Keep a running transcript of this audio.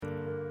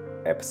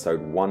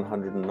episode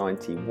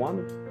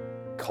 191,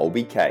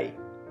 Colby K,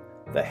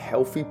 the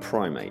healthy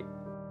primate.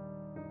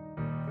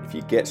 If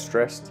you get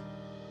stressed,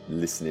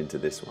 listen into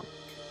this one.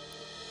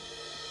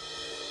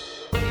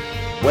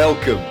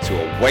 Welcome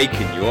to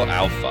Awaken Your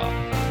Alpha.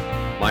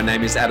 My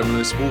name is Adam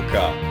Lewis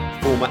Walker,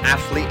 former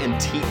athlete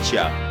and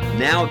teacher,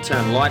 now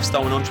turned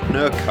lifestyle and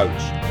entrepreneur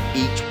coach.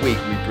 Each week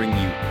we bring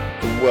you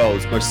the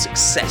world's most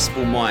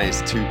successful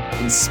minds to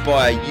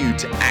inspire you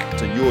to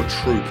act on your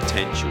true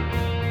potential.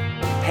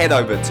 Head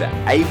over to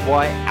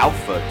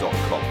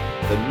ayalpha.com,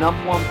 the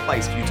number one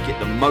place for you to get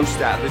the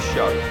most out of the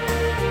show.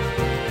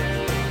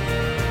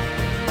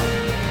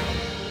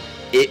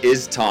 It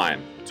is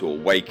time to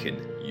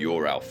awaken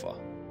your alpha.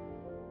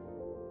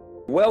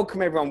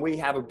 Welcome everyone, we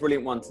have a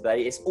brilliant one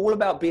today. It's all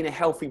about being a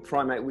healthy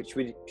primate, which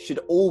we should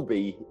all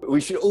be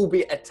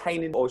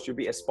attaining or should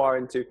be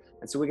aspiring to.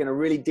 And so we're going to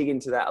really dig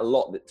into that a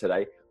lot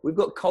today. We've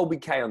got Colby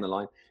K on the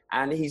line,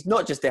 and he's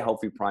not just a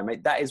healthy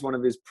primate. That is one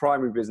of his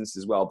primary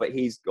businesses as well, but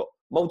he's got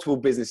multiple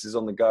businesses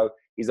on the go.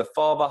 He's a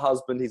father,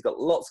 husband. He's got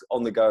lots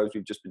on the go, as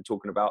we've just been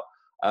talking about.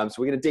 So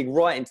we're going to dig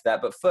right into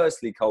that. But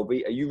firstly,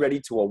 Colby, are you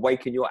ready to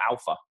awaken your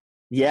alpha?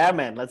 Yeah,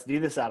 man. Let's do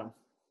this, Adam.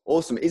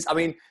 Awesome.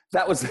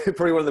 That was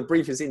probably one of the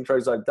briefest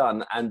intros I've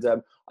done. And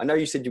I know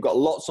you said you've got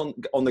lots on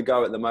the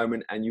go at the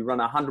moment and you run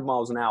 100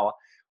 miles an hour.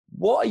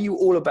 What are you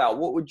all about?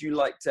 What would you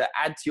like to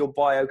add to your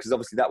bio? Because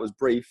obviously that was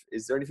brief.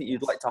 Is there anything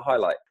you'd like to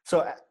highlight?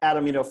 So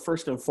Adam,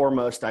 first and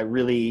foremost, I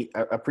really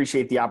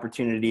appreciate the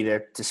opportunity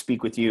to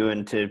speak with you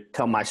and to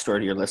tell my story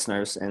to your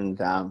listeners. And,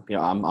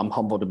 I'm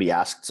humbled to be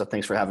asked. So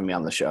thanks for having me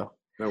on the show.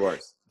 No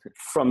worries.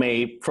 From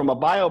a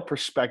bio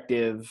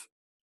perspective,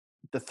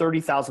 the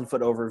 30,000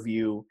 foot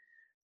overview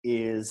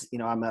is,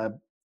 I'm a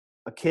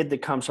kid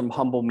that comes from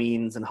humble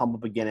means and humble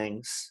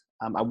beginnings.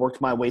 I worked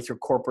my way through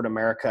corporate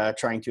America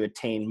trying to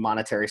attain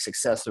monetary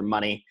success through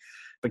money,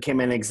 became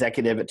an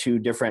executive at two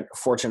different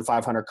Fortune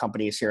 500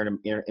 companies here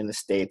in the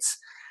States.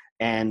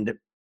 And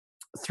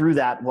through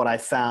that, what I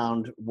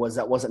found was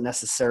that wasn't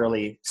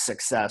necessarily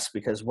success,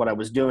 because what I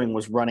was doing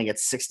was running at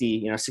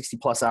 60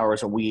 plus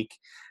hours a week.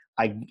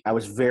 I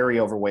was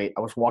very overweight.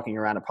 I was walking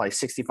around at probably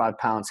 65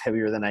 pounds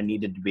heavier than I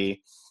needed to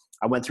be.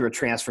 I went through a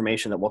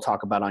transformation that we'll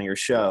talk about on your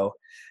show.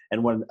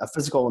 And when a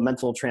physical and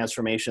mental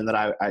transformation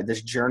that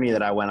this journey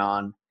that I went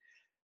on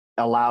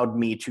allowed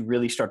me to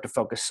really start to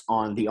focus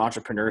on the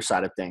entrepreneur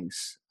side of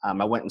things.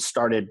 I went and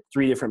started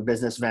 3 different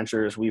business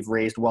ventures. We've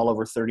raised well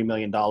over $30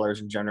 million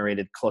and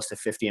generated close to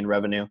 50 in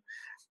revenue.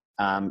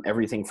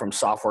 Everything from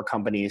software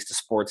companies to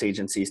sports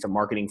agencies to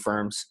marketing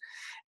firms.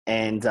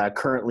 And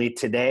currently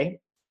today,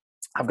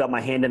 I've got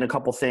my hand in a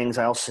couple things.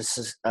 I also,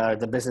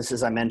 the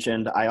businesses I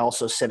mentioned, I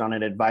also sit on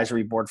an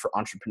advisory board for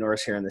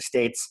entrepreneurs here in the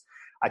States.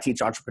 I teach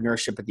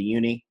entrepreneurship at the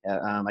uni.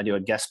 I do a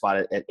guest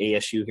spot at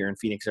ASU here in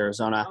Phoenix,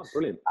 Arizona. Oh,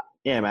 brilliant.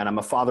 Yeah, man. I'm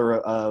a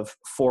father of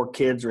 4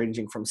 kids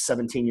ranging from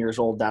 17 years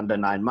old down to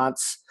 9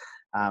 months.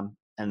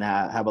 And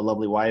have a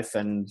lovely wife,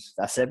 and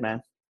that's it,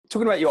 man.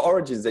 Talking about your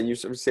origins, then you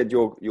sort of said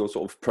your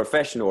sort of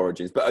professional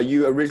origins, but are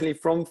you originally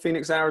from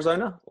Phoenix,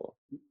 Arizona? Or?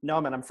 No,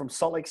 man. I'm from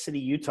Salt Lake City,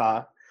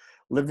 Utah.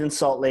 Lived in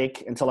Salt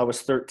Lake until I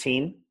was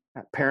 13.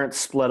 Parents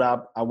split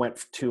up. I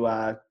went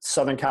to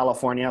Southern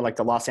California, like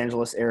the Los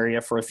Angeles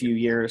area, for a few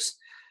years.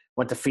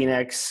 Went to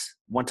Phoenix,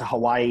 went to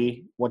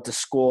Hawaii, went to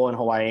school in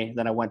Hawaii.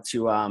 Then I went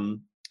to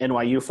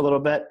NYU for a little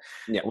bit.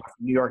 Yeah. Went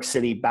from New York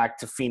City, back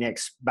to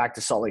Phoenix, back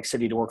to Salt Lake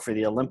City to work for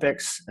the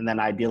Olympics. And then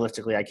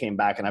idealistically, I came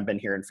back and I've been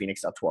here in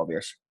Phoenix now 12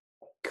 years.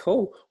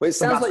 Cool. Well, it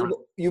sounds like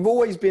you've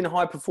always been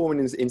high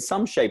performing in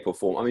some shape or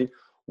form. I mean,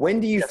 when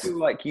do you feel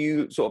like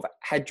you sort of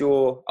had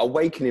your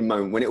awakening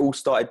moment, when it all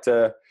started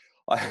to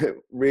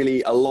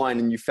really align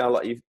and you felt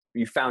like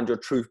you found your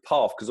true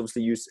path? Because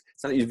obviously you sound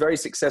like you're very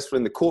successful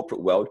in the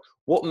corporate world.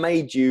 What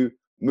made you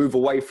move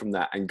away from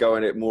that and go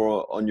in it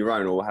more on your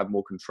own or have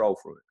more control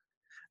from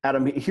it?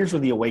 Adam, here's where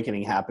the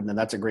awakening happened, and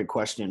that's a great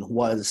question,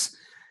 was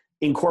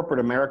in corporate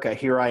America.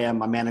 Here I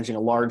am, I'm managing a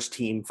large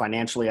team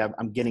financially.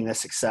 I'm getting this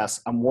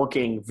success. I'm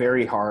working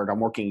very hard. I'm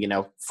working,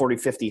 40,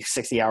 50,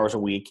 60 hours a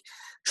week,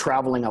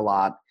 traveling a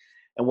lot.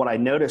 And what I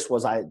noticed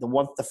was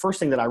the first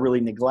thing that I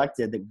really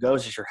neglected that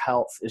goes is your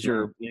health, is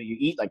you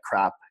eat like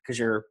crap because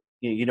you're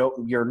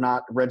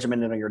not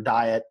regimented on your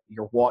diet,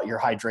 your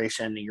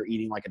hydration, and you're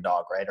eating like a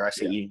dog, right? Or I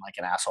say eating like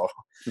an asshole.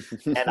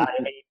 And I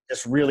ate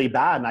just really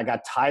bad. And I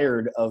got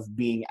tired of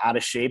being out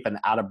of shape and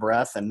out of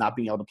breath and not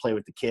being able to play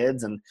with the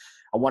kids. And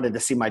I wanted to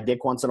see my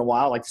dick once in a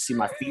while, like to see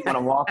my feet when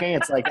I'm walking.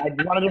 It's like, I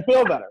wanted to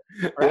feel better.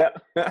 Right?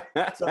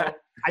 Yeah. So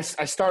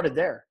I started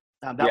there.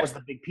 That was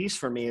the big piece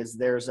for me. Is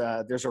there's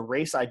a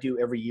race I do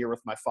every year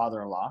with my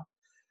father-in-law.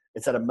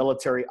 It's at a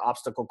military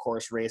obstacle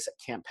course race at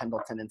Camp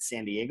Pendleton in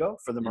San Diego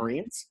for the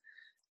Marines.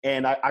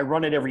 And I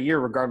run it every year,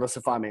 regardless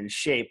if I'm in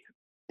shape.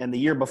 And the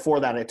year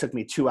before that, it took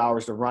me 2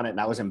 hours to run it, and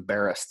I was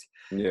embarrassed.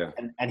 Yeah.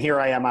 And here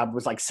I am. I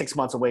was like 6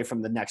 months away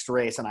from the next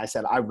race, and I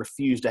said, I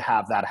refuse to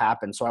have that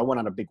happen. So I went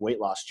on a big weight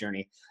loss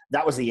journey.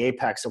 That was the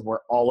apex of where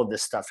all of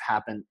this stuff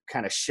happened,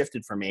 kind of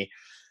shifted for me.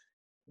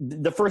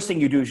 The first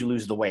thing you do is you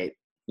lose the weight.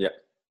 Yeah.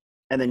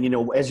 And then,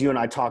 as you and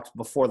I talked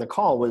before the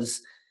call,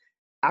 was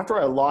after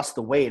I lost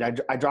the weight,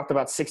 I dropped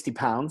about 60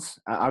 pounds.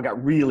 I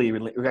got really,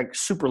 really like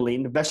super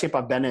lean, the best shape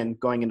I've been in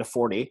going into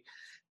 40.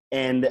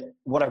 And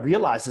what I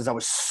realized is I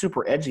was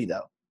super edgy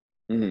though.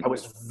 Mm-hmm. I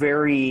was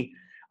very,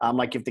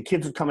 like if the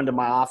kids would come into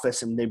my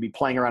office and they'd be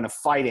playing around and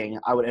fighting,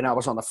 and I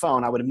was on the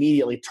phone, I would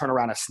immediately turn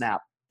around and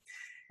snap.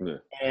 Yeah.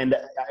 And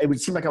it would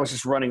seem like I was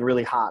just running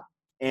really hot.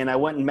 And I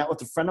went and met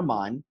with a friend of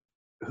mine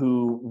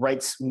who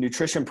writes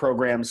nutrition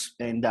programs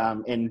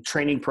and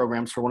training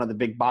programs for one of the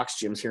big box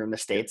gyms here in the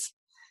States.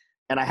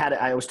 And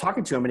I was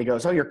talking to him and he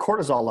goes, "Oh, your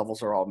cortisol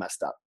levels are all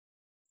messed up."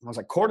 I was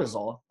like,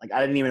 "Cortisol?" Like, I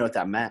didn't even know what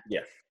that meant.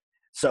 Yeah.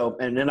 So,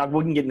 and then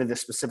we can get into the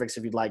specifics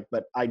if you'd like,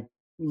 but I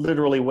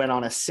literally went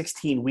on a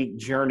 16-week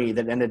journey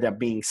that ended up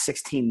being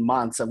 16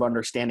 months of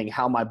understanding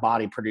how my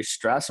body produced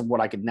stress and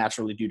what I could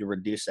naturally do to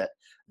reduce it.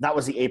 That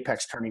was the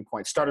apex turning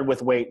point. Started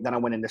with weight, then I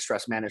went into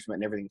stress management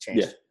and everything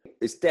changed. Yeah.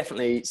 It's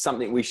definitely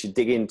something we should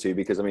dig into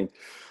because I'm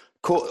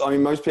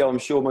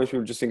sure most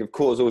people just think of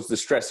cortisol as the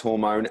stress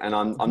hormone, and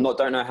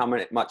don't know how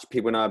much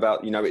people know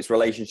about, its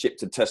relationship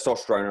to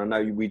testosterone. I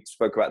know we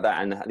spoke about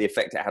that and the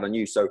effect it had on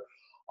you. So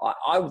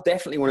I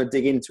definitely want to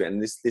dig into it.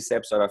 And this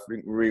episode, I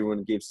think we really want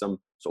to give some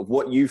sort of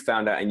what you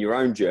found out in your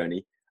own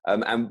journey.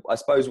 And I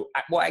suppose,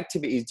 what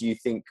activities do you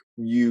think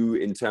you,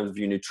 in terms of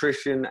your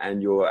nutrition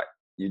and your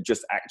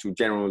just actual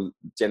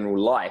general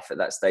life at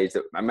that stage,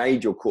 that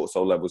made your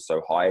cortisol levels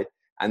so high,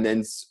 and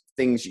then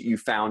things you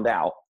found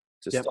out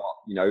to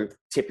start,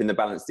 tipping the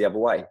balance the other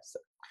way? So.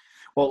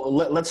 Well,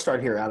 let's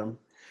start here, Adam.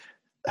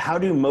 How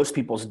do most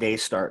people's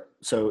days start?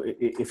 So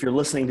if you're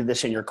listening to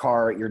this in your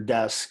car, at your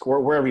desk,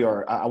 or wherever you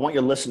are, I want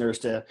your listeners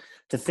to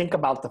think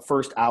about the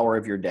first hour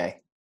of your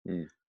day.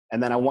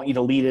 And then I want you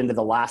to lead into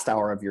the last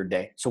hour of your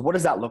day. So what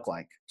does that look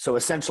like? So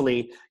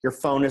essentially, your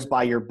phone is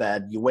by your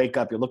bed. You wake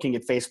up, you're looking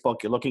at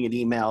Facebook, you're looking at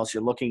emails,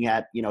 you're looking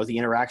at, the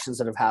interactions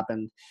that have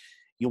happened.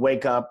 You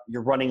wake up,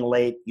 you're running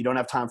late, you don't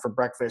have time for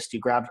breakfast, you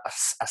grab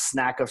a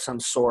snack of some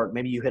sort.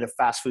 Maybe you hit a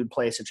fast food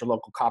place at your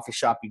local coffee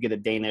shop, you get a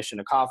Danish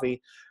and a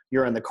coffee.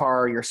 You're in the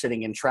car, you're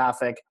sitting in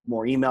traffic,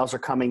 more emails are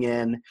coming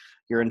in,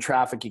 you're in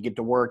traffic, you get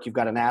to work, you've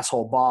got an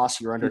asshole boss,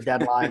 you're under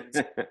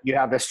deadlines, you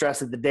have the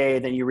stress of the day,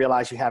 then you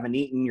realize you haven't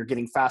eaten, you're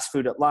getting fast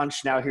food at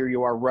lunch, now here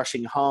you are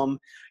rushing home,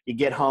 you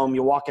get home,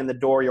 you walk in the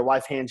door, your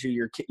wife hands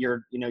you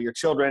your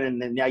children, and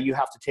then now you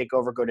have to take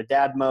over, go to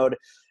dad mode.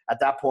 At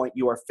that point,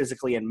 you are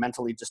physically and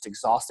mentally just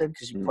exhausted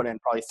because you put in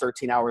probably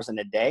 13 hours in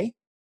a day.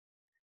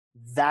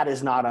 That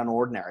is not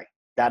unordinary.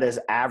 That is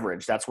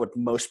average. That's what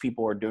most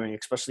people are doing,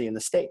 especially in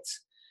the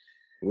States.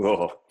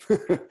 Whoa.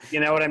 You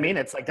know what I mean?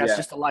 It's like, that's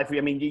just a life. I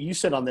mean, you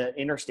sit on the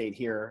interstate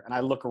here and I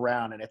look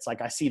around and it's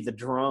like, I see the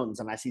drones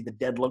and I see the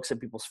dead looks at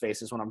people's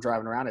faces when I'm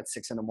driving around at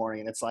 6 a.m.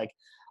 And it's like,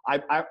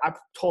 I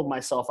told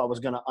myself I was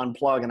going to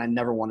unplug and I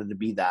never wanted to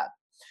be that.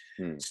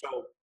 So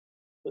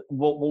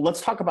well,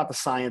 let's talk about the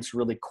science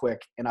really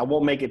quick. And I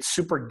won't make it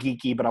super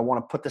geeky, but I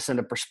want to put this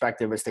into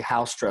perspective as to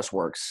how stress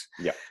works.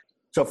 Yeah.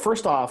 So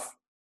first off,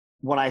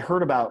 when I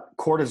heard about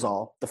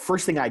cortisol, the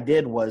first thing I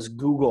did was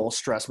Google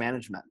stress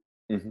management.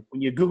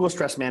 When you Google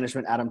stress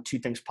management, Adam, two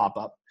things pop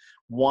up.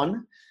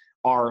 One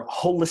are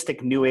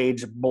holistic new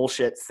age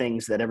bullshit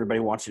things that everybody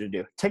wants you to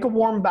do. Take a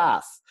warm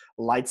bath,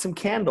 light some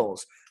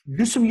candles,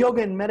 do some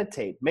yoga and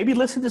meditate. Maybe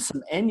listen to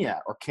some Enya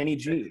or Kenny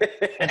G.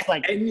 It's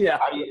like, Enya.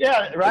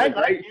 Yeah, right?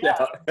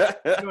 Yeah.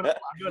 I'm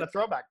doing a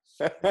throwback.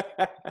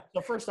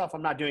 So first off,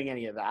 I'm not doing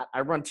any of that. I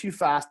run too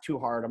fast, too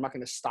hard. I'm not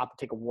going to stop and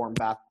take a warm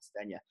bath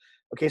with Enya.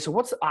 Okay, so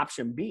what's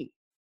option B?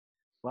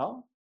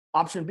 Well,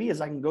 option B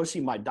is I can go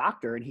see my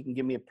doctor and he can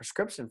give me a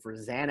prescription for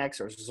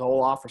Xanax or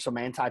Zoloft or some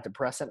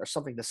antidepressant or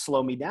something to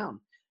slow me down.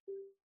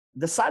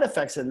 The side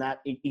effects in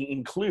that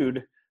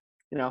include,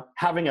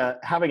 having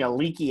a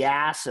leaky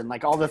ass and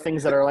like all the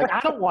things that are like, I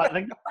don't want,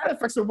 like the side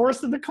effects are worse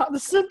than the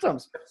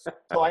symptoms.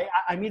 So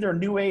I'm either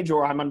new age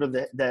or I'm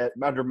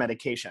under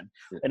medication.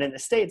 And in the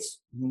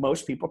States,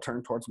 most people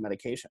turn towards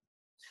medication.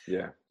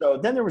 Yeah. So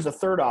then there was a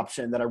third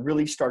option that I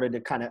really started to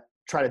kind of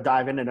try to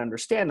dive in and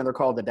understand, and they're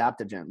called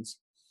adaptogens.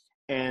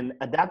 And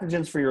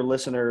adaptogens, for your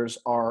listeners,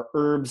 are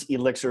herbs,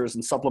 elixirs,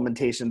 and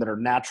supplementation that are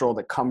natural,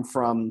 that come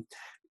from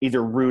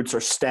either roots or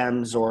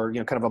stems or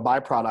kind of a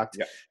byproduct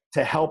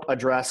to help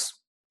address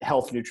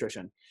health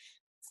nutrition.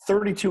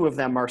 32 of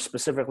them are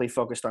specifically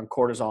focused on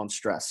cortisol and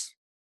stress.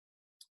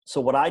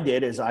 So what I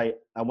did is I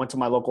went to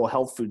my local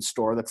health food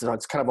store. It's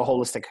kind of a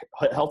holistic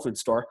health food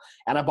store,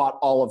 and I bought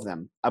all of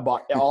them. I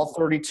bought all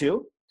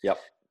 32. Yep.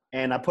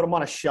 And I put them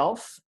on a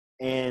shelf,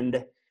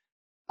 and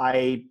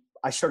I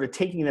started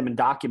taking them and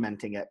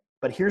documenting it.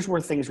 But here's where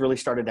things really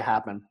started to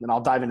happen, and I'll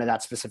dive into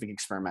that specific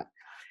experiment.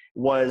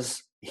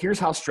 Here's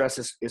how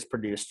stress is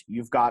produced.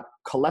 You've got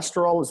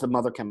cholesterol as the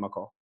mother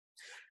chemical.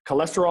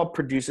 Cholesterol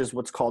produces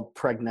what's called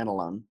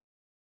pregnenolone.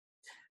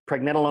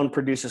 Pregnenolone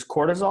produces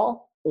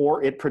cortisol,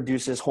 or it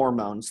produces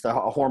hormones, the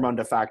hormone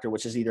defactor,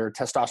 which is either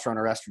testosterone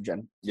or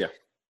estrogen. Yeah.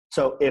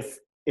 So if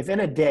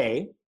in a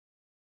day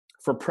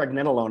for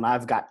pregnenolone,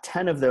 I've got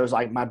 10 of those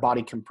my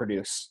body can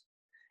produce.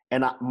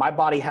 And my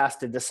body has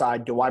to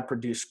decide, do I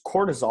produce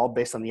cortisol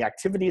based on the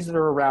activities that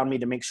are around me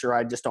to make sure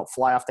I just don't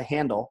fly off the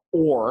handle,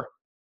 or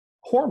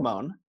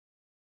hormone,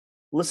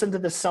 listen to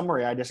this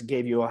summary I just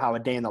gave you of how a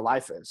day in the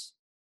life is.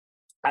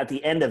 At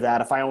the end of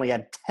that, if I only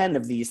had 10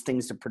 of these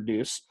things to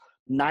produce,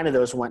 9 of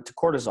those went to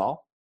cortisol.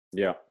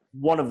 Yeah.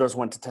 1 of those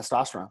went to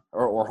testosterone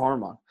or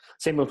hormone.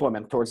 Same with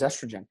women, towards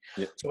estrogen.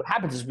 Yeah. So what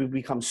happens is we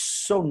become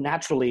so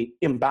naturally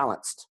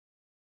imbalanced,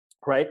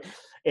 right?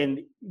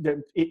 And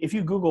if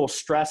you Google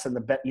stress and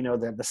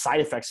the side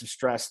effects of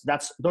stress,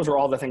 those are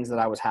all the things that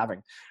I was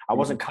having. I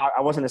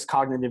wasn't as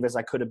cognitive as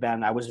I could have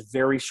been. I was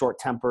very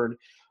short-tempered.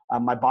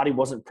 My body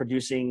wasn't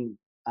producing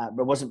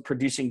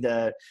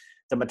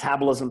the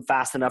metabolism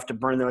fast enough to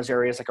burn those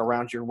areas like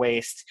around your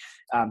waist.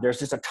 There's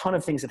just a ton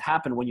of things that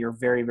happen when you're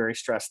very, very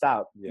stressed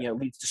out. It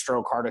leads to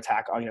stroke, heart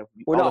attack.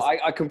 Well, no,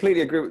 I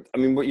completely agree with,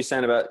 what you're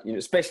saying about,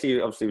 especially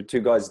obviously with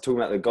two guys talking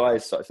about the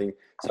guys sort of thing.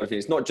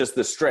 It's not just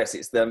the stress,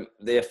 it's the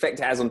effect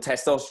it has on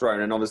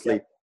testosterone. And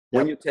obviously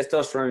when your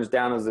testosterone is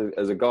down as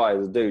a guy,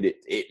 as a dude,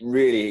 it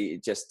really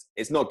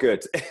it's not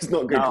good. It's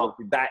not good. No.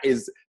 That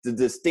is the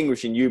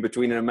distinguishing you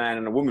between a man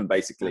and a woman,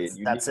 basically.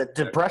 That's it.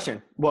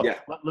 Depression. Well,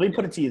 let me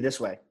put it to you this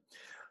way.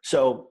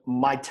 So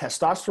my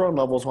testosterone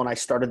levels when I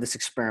started this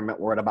experiment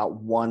were at about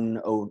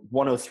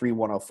 103,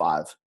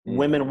 105.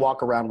 Women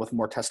walk around with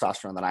more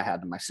testosterone than I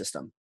had in my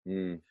system.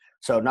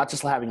 So not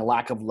just having a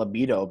lack of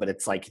libido, but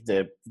it's like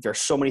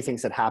there's so many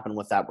things that happen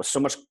with that. With so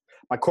much,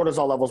 my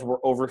cortisol levels were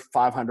over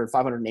 500,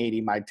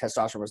 580. My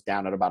testosterone was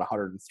down at about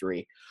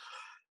 103.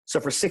 So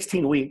for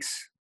 16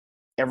 weeks,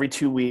 every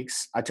 2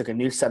 weeks, I took a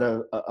new set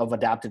of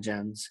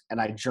adaptogens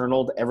and I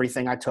journaled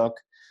everything I took.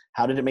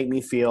 How did it make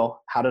me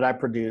feel? How did I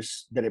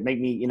produce? Did it make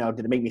me, did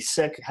it make me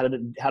sick? How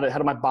did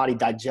my body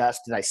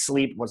digest? Did I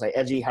sleep? Was I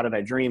edgy? How did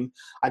I dream?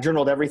 I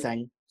journaled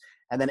everything.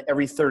 And then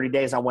every 30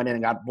 days I went in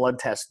and got blood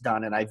tests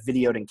done and I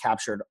videoed and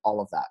captured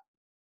all of that.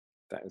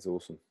 That is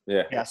awesome.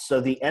 Yeah. Yeah.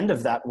 So the end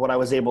of that, what I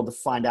was able to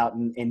find out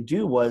and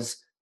do was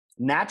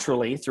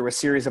naturally through a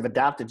series of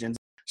adaptogens.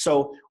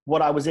 So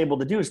what I was able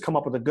to do is come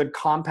up with a good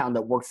compound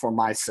that worked for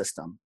my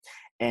system.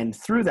 And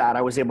through that,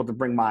 I was able to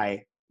bring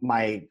my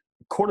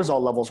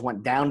cortisol levels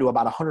went down to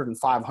about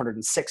 105,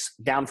 106,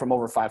 down from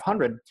over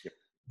 500. Yep.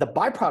 The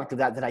byproduct of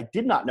that I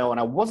did not know and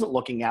I wasn't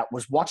looking at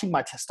was watching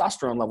my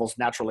testosterone levels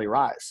naturally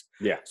rise.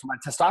 Yeah. So my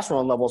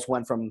testosterone levels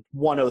went from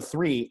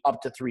 103 up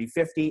to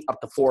 350,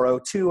 up to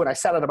 402, and I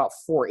sat at about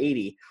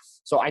 480.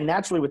 So I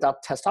naturally,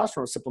 without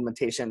testosterone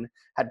supplementation,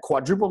 had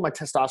quadrupled my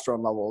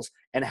testosterone levels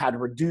and had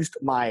reduced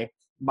my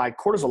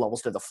cortisol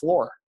levels to the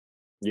floor.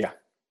 Yeah.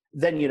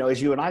 Then,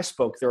 as you and I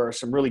spoke, there are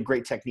some really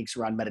great techniques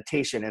around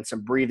meditation and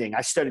some breathing. I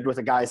studied with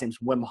a guy, his name's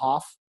Wim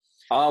Hof.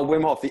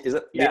 Wim Hof, is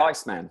it the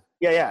Iceman?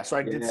 Yeah. So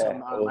I did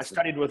awesome. I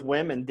studied with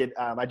Wim and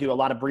I do a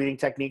lot of breathing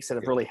techniques that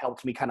have really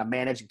helped me kind of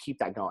manage and keep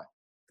that going.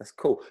 That's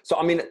cool. So,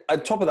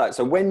 on top of that,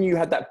 so when you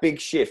had that big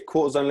shift,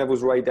 cortisone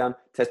levels way down,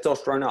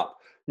 testosterone up,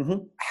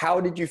 how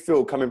did you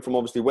feel coming from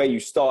obviously where you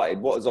started?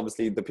 What is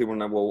obviously the people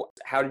know, well,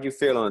 how did you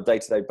feel on a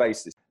day-to-day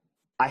basis?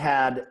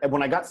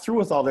 When I got through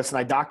with all this and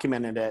I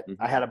documented it,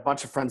 I had a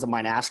bunch of friends of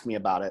mine ask me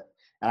about it.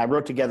 And I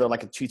wrote together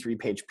like a 2-3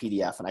 page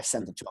PDF and I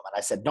sent it to them. And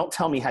I said, don't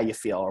tell me how you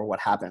feel or what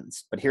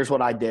happens, but here's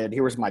what I did.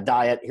 Here was my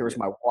diet. Here was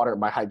my water,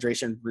 my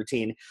hydration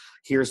routine.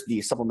 Here's the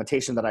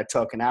supplementation that I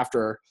took. And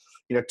after,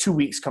 2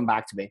 weeks, come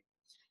back to me.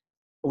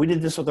 We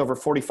did this with over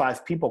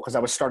 45 people because I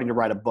was starting to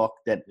write a book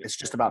that is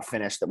just about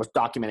finished, that was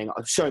documenting,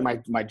 showing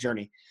my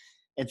journey.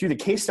 And through the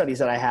case studies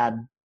that I had,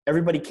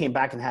 everybody came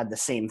back and had the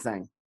same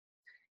thing.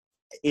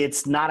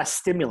 It's not a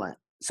stimulant.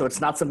 So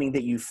it's not something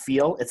that you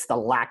feel. It's the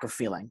lack of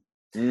feeling.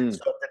 So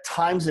the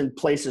times and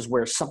places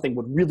where something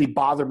would really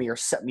bother me or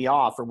set me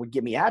off or would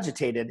get me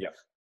agitated,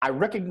 I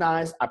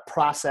recognized, I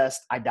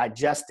processed, I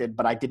digested,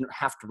 but I didn't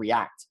have to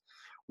react.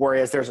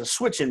 Whereas there's a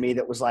switch in me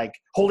that was like,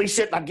 holy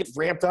shit, and I get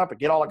ramped up and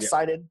get all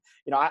excited.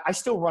 I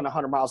still run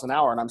 100 miles an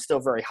hour and I'm still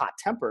very hot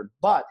tempered.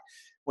 But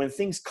when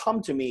things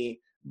come to me,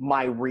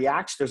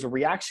 there's a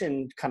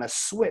reaction kind of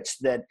switch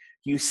that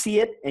you see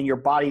it and your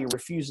body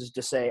refuses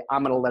to say,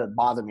 I'm going to let it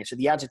bother me. So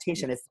the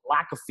agitation is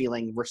lack of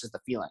feeling versus the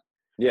feeling.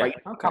 Yeah. Right?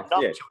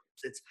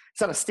 It's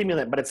not a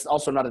stimulant, but it's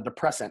also not a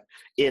depressant.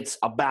 It's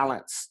a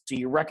balance. Do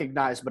you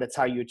recognize, but it's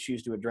how you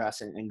choose to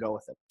address and go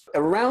with it.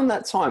 Around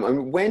that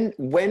time, when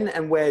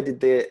and where did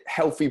the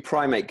Healthy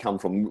Primate come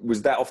from?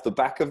 Was that off the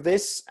back of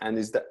this? And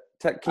is that,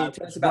 can you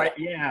tell us about right?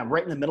 Yeah,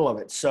 right in the middle of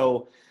it.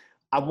 So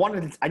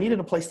I needed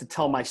a place to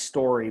tell my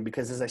story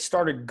because as I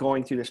started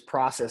going through this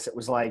process, it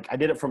was like I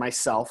did it for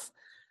myself.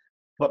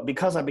 But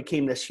because I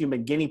became this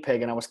human guinea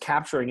pig and I was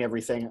capturing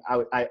everything,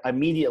 I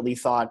immediately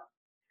thought,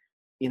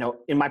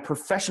 in my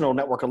professional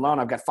network alone,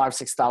 I've got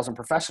 5,000-6,000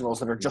 professionals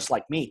that are just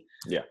like me.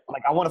 Yeah.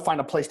 Like I want to find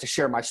a place to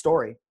share my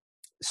story.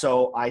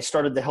 So I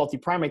started the Healthy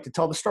Primate to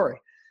tell the story.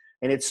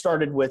 And it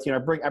started with, I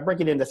break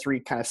it into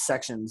 3 kind of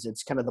sections.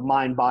 It's kind of the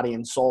mind, body,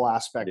 and soul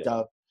aspect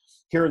of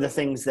here are the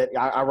things that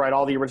I write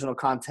all the original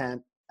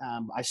content.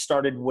 I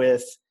started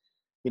with,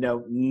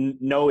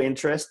 no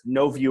interest,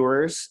 no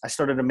viewers. I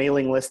started a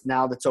mailing list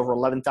now that's over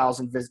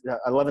 11,000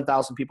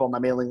 people on my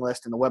mailing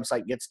list, and the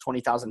website gets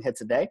 20,000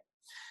 hits a day.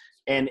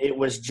 And it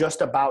was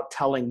just about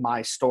telling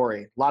my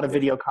story. A lot of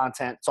video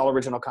content. It's all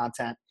original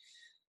content.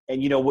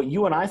 And, you know, what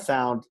you and I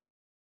found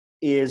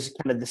is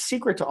kind of the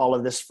secret to all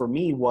of this for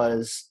me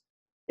was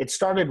it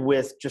started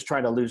with just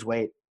trying to lose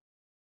weight.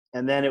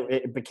 And then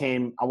it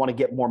became, I want to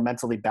get more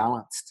mentally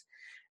balanced.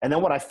 And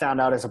then what I found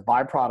out as a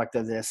byproduct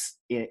of this,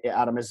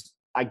 Adam, is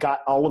I got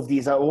all of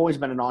these. I've always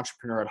been an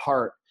entrepreneur at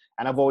heart,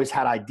 and I've always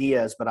had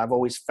ideas, but I've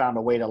always found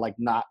a way to like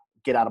not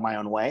get out of my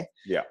own way.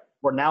 Yeah.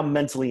 Where now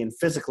mentally and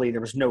physically,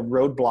 there was no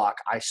roadblock.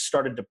 I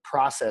started to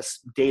process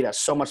data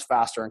so much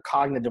faster, and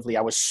cognitively,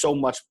 I was so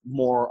much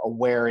more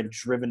aware and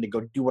driven to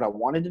go do what I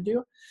wanted to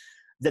do,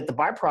 that the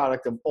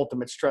byproduct of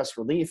ultimate stress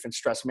relief and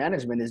stress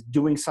management is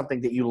doing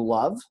something that you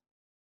love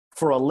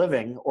for a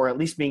living, or at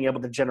least being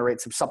able to generate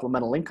some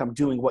supplemental income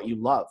doing what you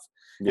love,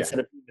 instead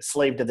of being a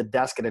slave to the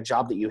desk at a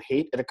job that you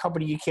hate at a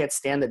company you can't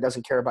stand that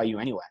doesn't care about you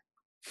anyway.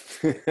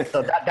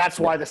 So that's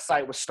why the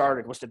site was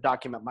started, was to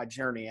document my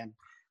journey. And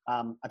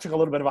I took a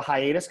little bit of a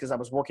hiatus because I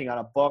was working on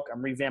a book.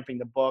 I'm revamping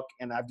the book,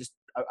 and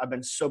I've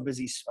been so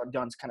busy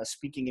done kind of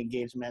speaking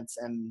engagements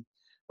and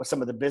with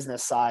some of the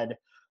business side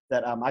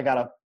that I got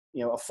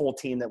a full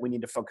team that we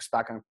need to focus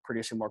back on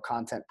producing more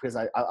content, because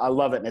I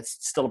love it, and it's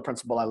still a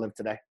principle I live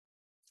today.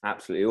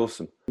 Absolutely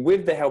awesome.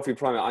 With the healthy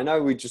primate, I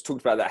know we just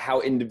talked about that,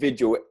 how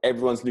individual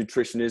everyone's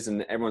nutrition is,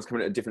 and everyone's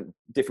coming at a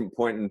different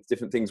point, and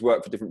different things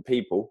work for different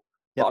people.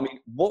 Yep. But I mean,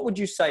 what would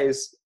you say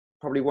is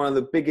probably one of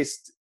the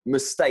biggest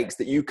mistakes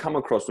that you come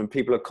across when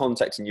people are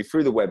contacting you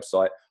through the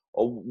website,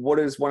 or what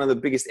is one of the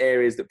biggest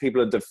areas that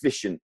people are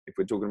deficient if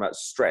we're talking about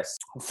stress?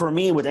 For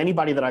me, with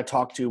anybody that I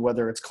talk to,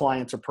 whether it's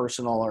clients or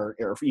personal or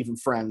even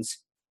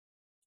friends,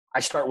 I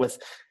start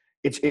with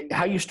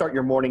how you start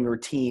your morning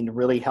routine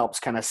really helps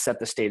kind of set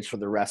the stage for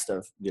the rest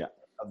of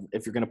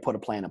if you're going to put a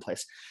plan in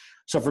place.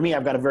 So for me,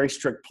 I've got a very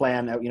strict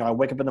plan. I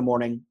wake up in the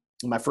morning.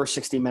 In my first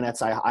 60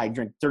 minutes, I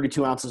drink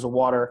 32 ounces of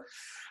water.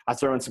 I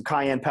throw in some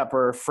cayenne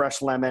pepper,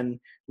 fresh lemon,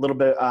 a little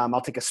bit.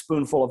 I'll take a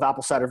spoonful of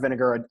apple cider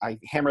vinegar. I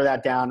hammer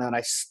that down, and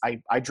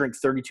I drink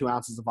 32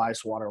 ounces of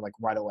ice water like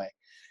right away.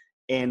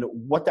 And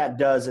what that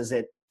does is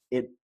it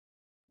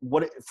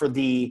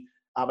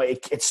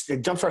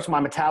jumpstarts my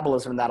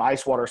metabolism, and that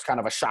ice water is kind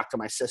of a shock to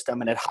my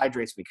system, and it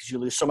hydrates me because you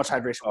lose so much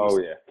hydration. Oh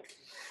yeah.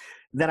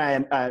 Then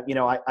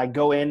I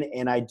go in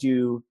and I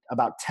do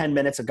about 10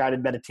 minutes of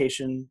guided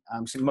meditation.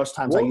 So most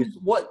times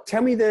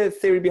tell me the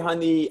theory behind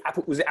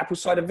was it apple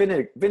cider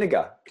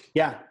vinegar?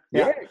 Yeah.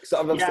 So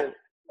I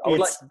would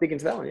like to dig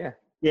into that one. Yeah.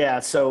 Yeah.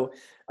 So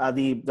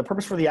the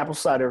purpose for the apple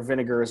cider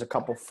vinegar is a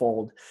couple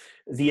fold.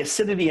 The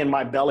acidity in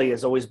my belly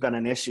has always been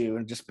an issue,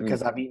 and just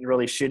because I've eaten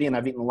really shitty and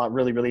I've eaten a lot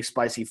really, really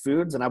spicy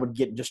foods, and I would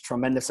get just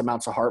tremendous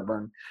amounts of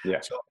heartburn.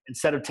 Yeah. So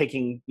instead of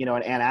taking an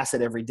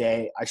antacid every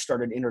day, I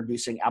started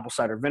introducing apple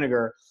cider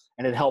vinegar,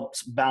 and it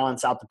helps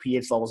balance out the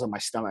pH levels in my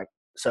stomach.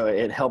 So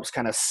it helps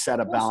kind of set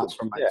a balance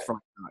from my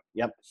stomach.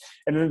 Yep.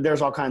 And then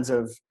there's all kinds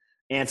of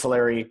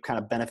ancillary kind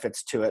of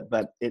benefits to it,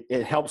 but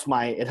it helps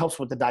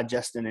with the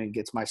digestion, and it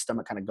gets my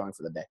stomach kind of going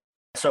for the day.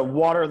 So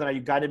water, then I do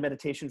guided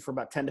meditation for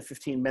about 10 to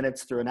 15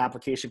 minutes through an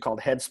application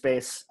called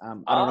Headspace. I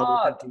don't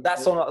know.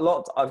 That's on a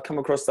lot. I've come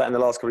across that in the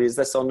last couple of years.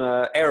 That's on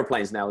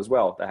airplanes now as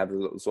well. They have a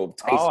little sort of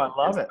taste. Oh, I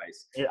love it.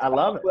 I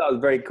love it. Well, that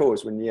was very cool.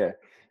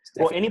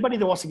 Well, anybody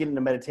that wants to get into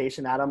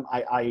meditation, Adam,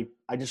 I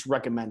just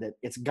recommend it.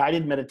 It's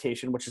guided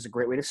meditation, which is a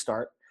great way to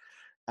start.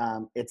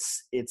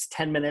 It's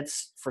 10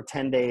 minutes for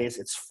 10 days.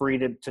 It's free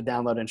to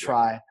download and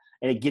try.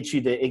 And it gets you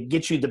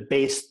the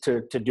base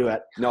to do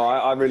it. No,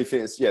 I really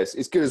think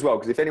it's good as well,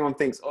 because if anyone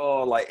thinks,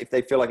 if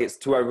they feel like it's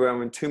too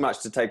overwhelming, too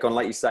much to take on,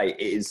 like you say, it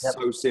is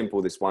so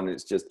simple. This one,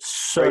 it's just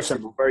so very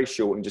simple, very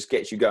short, and just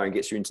gets you going,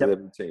 gets you into the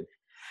routine.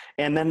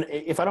 And then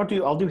if I'll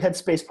do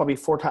Headspace probably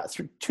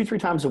 2-3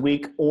 times a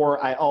week,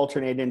 or I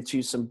alternate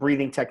into some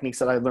breathing techniques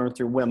that I learned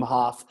through Wim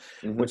Hof,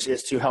 which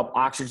is to help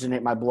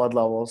oxygenate my blood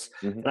levels.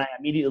 And I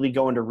immediately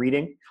go into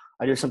reading.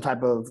 I do some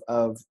type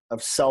of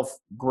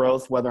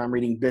self-growth, whether I'm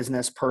reading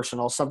business,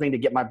 personal, something to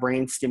get my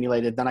brain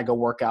stimulated. Then I go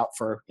work out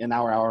for an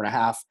hour, hour and a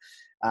half,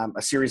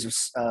 a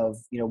series of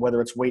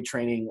whether it's weight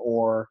training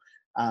or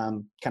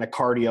kind of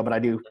cardio, but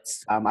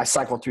I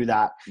cycle through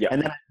that. Yep.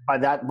 And then by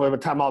the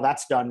time all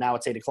that's done, now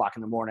it's 8 o'clock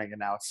in the morning, and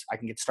now I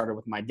can get started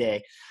with my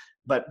day.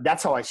 But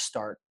that's how I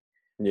start.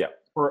 Yeah.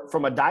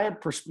 From a diet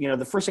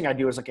the first thing I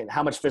do is look at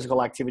how much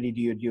physical activity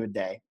do you do a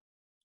day.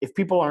 If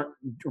people aren't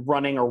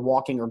running or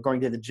walking or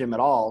going to the gym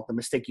at all, the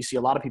mistake you see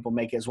a lot of people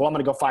make is, well, I'm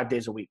going to go 5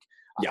 days a week.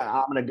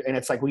 Yeah. And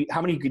it's like,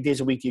 how many days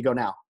a week do you go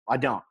now? I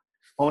don't.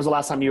 When was the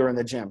last time you were in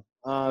the gym?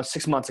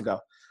 6 months ago.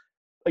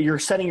 You're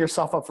setting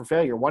yourself up for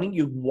failure. Why don't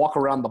you walk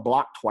around the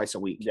block twice a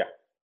week? Yeah.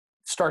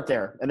 Start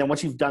there. And then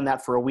once you've done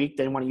that for a week,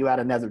 then why don't you add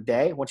another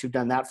day? Once you've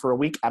done that for a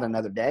week, add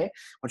another day.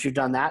 Once you've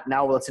done that,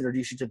 now let's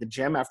introduce you to the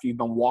gym after you've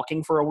been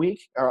walking for a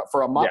week or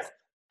for a month.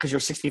 Because you're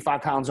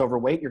 65 pounds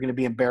overweight, you're going to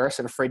be embarrassed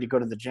and afraid to go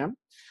to the gym.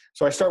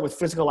 So I start with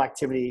physical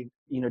activity,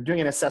 doing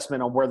an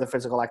assessment on where the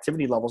physical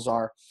activity levels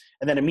are.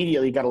 And then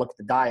immediately you got to look at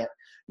the diet.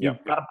 You've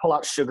got to pull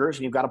out sugars,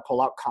 and you've got to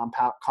pull out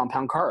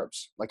compound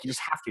carbs. Like, you just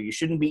have to. You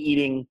shouldn't be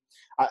eating.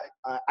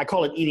 I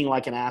call it eating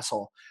like an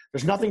asshole.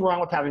 There's nothing wrong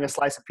with having a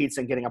slice of pizza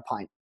and getting a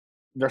pint.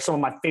 they're some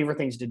of my favorite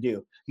things to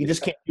do. You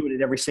just can't do it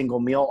at every single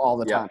meal all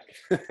the time.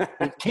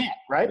 You can't,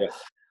 right? Yeah.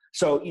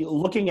 So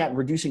looking at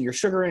reducing your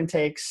sugar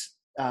intakes,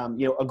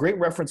 a great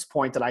reference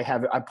point that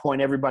I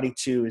point everybody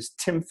to is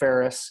Tim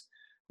Ferriss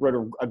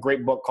wrote a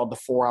great book called The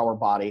 4-Hour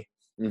Body.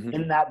 Mm-hmm.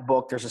 In that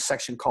book, there's a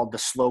section called The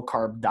Slow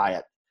Carb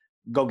Diet.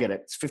 Go get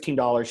it. It's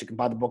 $15. You can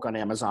buy the book on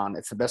Amazon.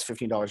 It's the best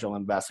 $15 you'll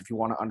invest if you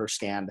want to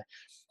understand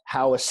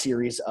how a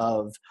series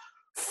of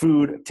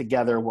food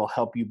together will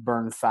help you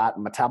burn fat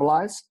and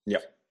metabolize. Yeah.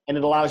 And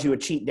it allows you a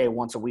cheat day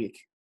once a week.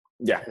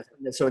 Yeah.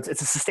 So it's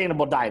a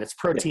sustainable diet. It's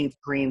proteins,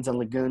 greens, and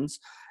legumes.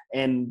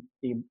 And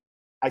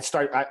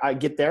I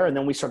get there, and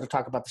then we start to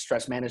talk about the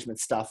stress management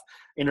stuff,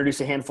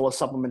 introduce a handful of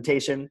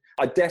supplementation.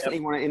 I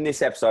definitely want to, in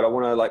this episode, I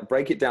want to like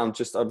break it down.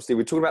 Just obviously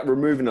we're talking about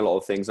removing a lot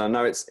of things. I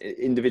know it's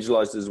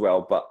individualized as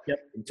well, but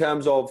in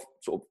terms of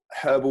sort of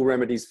herbal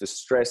remedies for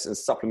stress and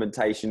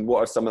supplementation,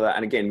 what are some of that?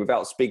 And again,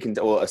 without speaking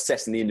to or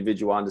assessing the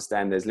individual, I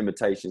understand there's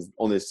limitations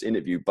on this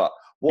interview, but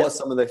what are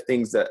some of the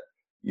things that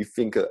you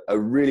think are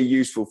really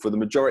useful for the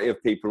majority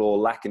of people or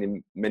lacking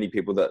in many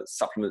people, that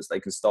supplements they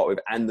can start with,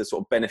 and the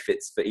sort of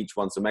benefits for each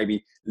one? So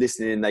maybe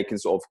listening in, they can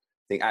sort of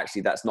think,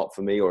 actually, that's not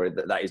for me, or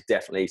that is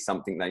definitely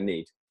something they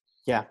need.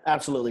 Yeah,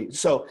 absolutely.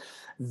 So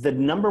the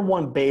number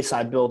one base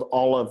I build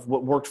all of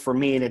what worked for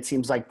me, and it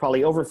seems like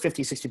probably over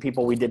 50, 60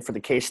 people we did for the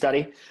case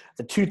study,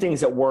 the two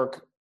things that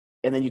work,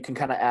 and then you can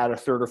kind of add a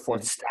third or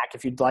fourth stack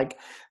if you'd like.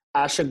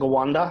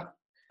 Ashwagandha.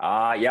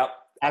 Yep.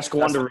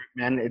 Ashwagandha root,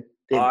 man.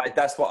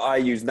 That's what I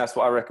use, and that's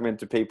what I recommend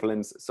to people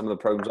in some of the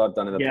programs I've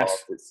done in the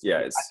past.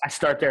 I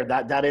start there.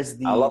 That is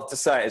the. I love to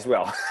say it as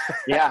well.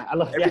 Yeah, I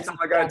love. Every time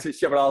I go into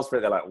shop and ask for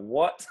it, they're like,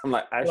 "What?" I'm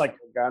like,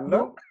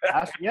 "Ashwagandha."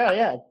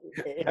 Yeah.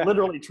 It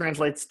literally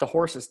translates to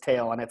horse's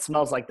tail, and it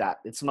smells like that.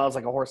 It smells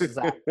like a horse's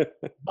ass.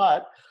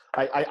 But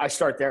I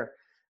start there.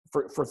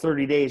 For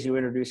 30 days, you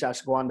introduce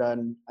ashwagandha,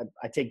 and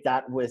I take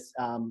that with,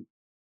 and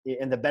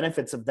the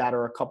benefits of that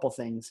are a couple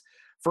things.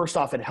 First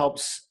off, it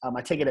helps.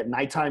 I take it at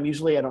nighttime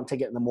usually. I don't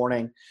take it in the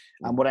morning.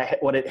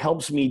 What it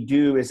helps me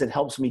do is it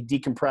helps me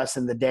decompress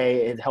in the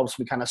day. It helps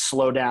me kind of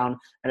slow down,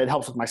 and it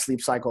helps with my sleep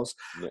cycles.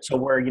 Yeah. So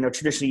where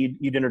traditionally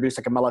you'd introduce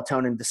like a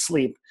melatonin to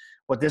sleep,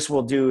 what this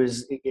will do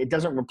is it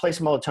doesn't replace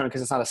melatonin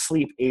because it's not a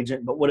sleep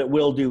agent. But what it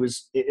will do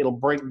is it'll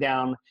break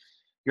down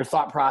your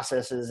thought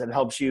processes and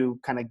helps you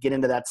kind of get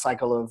into that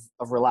cycle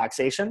of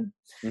relaxation.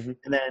 Mm-hmm.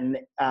 And then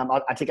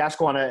I take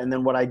ashwagandha, and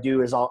then what I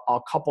do is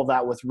I'll couple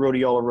that with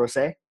rhodiola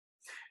rosea.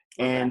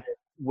 And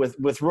with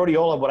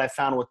rhodiola, what I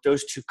found with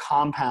those two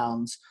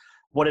compounds,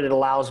 what it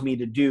allows me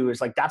to do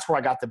is like, that's where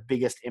I got the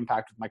biggest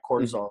impact with my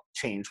cortisol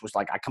change, was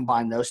like I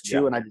combined those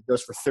two and I did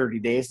those for 30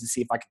 days to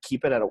see if I could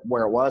keep it at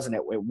where it was. And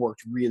it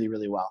worked really,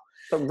 really well.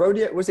 So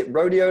was it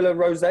rhodiola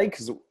rosea?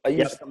 Because I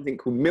used something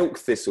called milk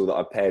thistle that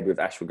I paired with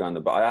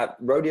ashwagandha, but I had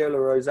rhodiola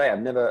rosea.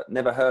 I've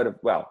never heard of,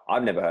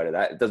 I've never heard of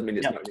that. It doesn't mean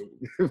it's not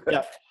me.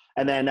 Yep.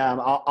 And then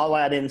I'll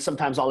add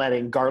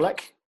in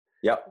garlic.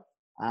 Yep.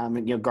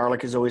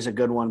 Garlic is always a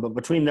good one, but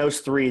between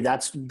those three,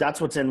 that's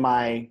what's in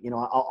my,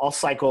 I'll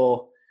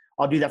cycle.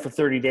 I'll do that for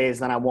 30 days,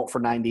 then I won't for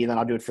 90, then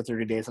I'll do it for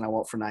 30 days and I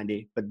won't for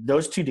 90. But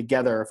those two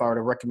together, if I were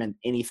to recommend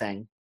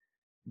anything,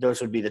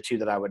 those would be the two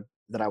that I would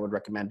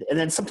recommend. And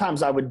then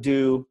sometimes I would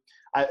do,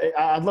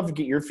 I'd love to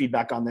get your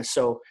feedback on this.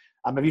 So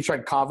have you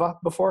tried kava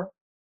before?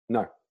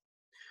 No.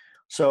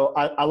 So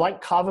I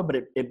like kava, but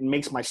it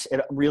makes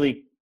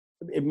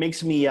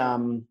me,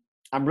 I'm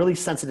really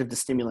sensitive to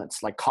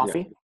stimulants like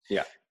coffee.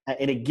 Yeah.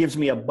 And it gives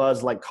me a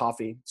buzz like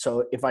coffee.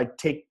 So if I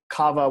take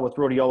kava with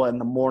rhodiola in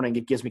the morning,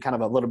 it gives me kind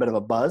of a little bit of a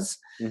buzz.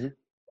 Mm-hmm.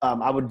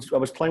 I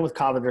was playing with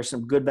kava. There's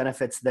some good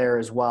benefits there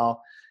as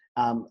well.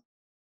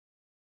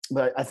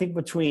 But I think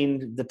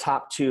between the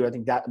top two, I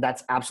think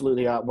that's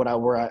absolutely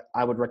where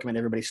I would recommend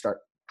everybody start.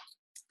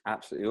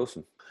 Absolutely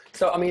awesome.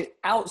 So,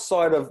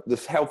 outside of the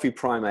Healthy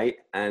Primate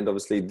and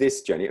obviously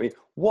this journey,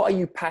 what are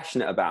you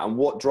passionate about and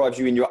what drives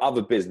you in your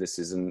other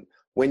businesses? And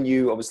when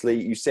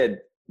you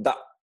said that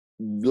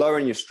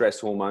lowering your stress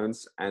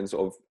hormones and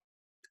sort of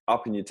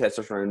upping your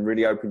testosterone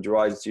really opened your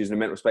eyes to using the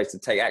mental space to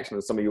take action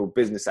on some of your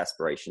business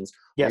aspirations.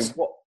 Yes.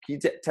 What can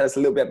you tell us a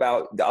little bit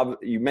about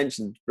you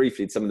mentioned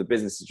briefly some of the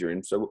businesses you're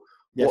in. So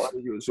what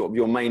are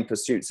your main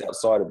pursuits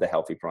outside of the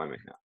Healthy Primate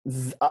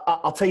now?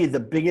 I'll tell you the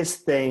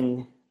biggest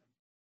thing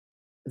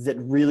that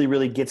really,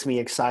 really gets me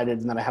excited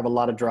and that I have a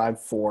lot of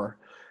drive for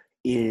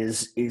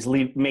is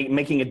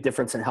making a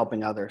difference in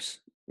helping others.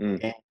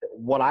 And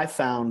what I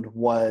found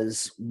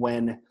was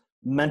when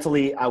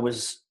mentally I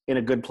was in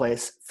a good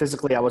place,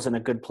 physically I was in a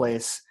good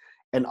place,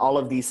 and all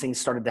of these things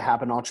started to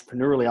happen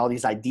entrepreneurially, all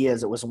these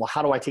ideas, it was, well,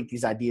 how do I take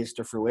these ideas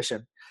to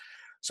fruition?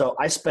 So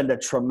I spend a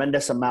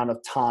tremendous amount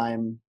of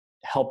time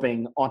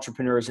helping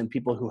entrepreneurs and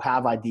people who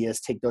have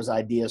ideas take those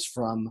ideas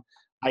from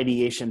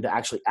ideation to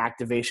actually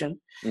activation,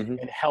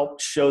 and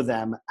help show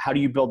them, how do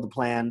you build the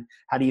plan?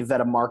 How do you vet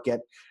a market?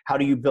 How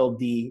do you build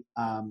the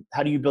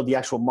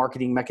actual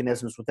marketing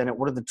mechanisms within it?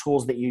 What are the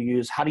tools that you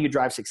use? How do you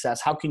drive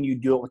success? How can you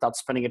do it without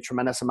spending a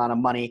tremendous amount of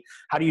money?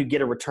 How do you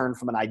get a return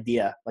from an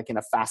idea, like in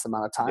a fast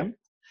amount of time?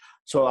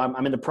 So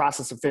I'm in the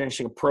process of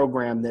finishing a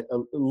program that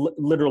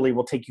literally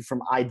will take you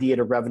from idea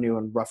to revenue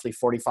in roughly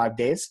 45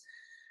 days.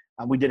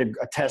 We did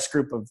a test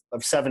group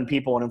of 7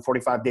 people, and in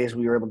 45 days,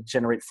 we were able to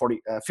generate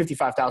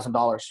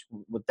 $55,000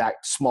 with that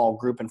small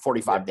group in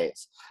 45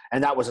 days.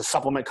 And that was a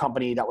supplement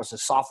company, that was a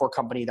software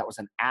company, that was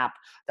an app,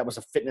 that was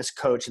a fitness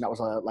coach, and that was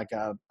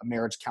a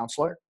marriage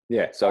counselor.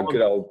 Yeah, so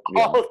good old.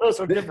 Yeah. All of those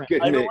are different.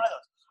 Good I know mix. one of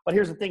those. But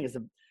here's the thing: is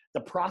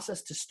the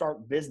process to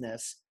start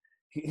business.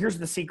 Here's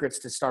the secrets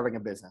to starting a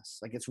business.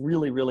 Like, it's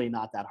really, really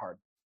not that hard.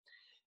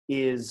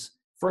 Is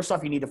first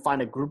off, you need to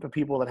find a group of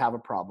people that have a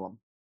problem.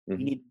 You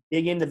need to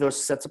dig into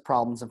those sets of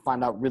problems and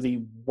find out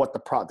really what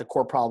the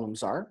core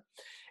problems are.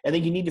 And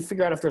then you need to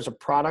figure out if there's a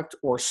product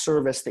or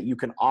service that you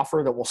can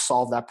offer that will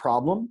solve that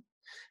problem.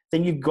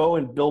 Then you go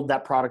and build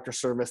that product or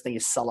service. Then you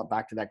sell it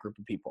back to that group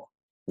of people.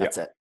 That's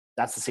it.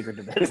 That's the secret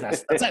to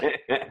business. That's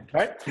it.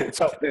 Right.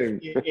 So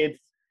it's,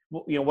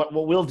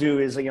 what we'll do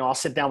is, I'll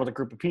sit down with a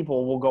group of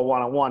people, we'll go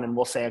one-on-one, and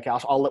we'll say, okay,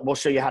 we'll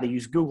show you how to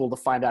use Google to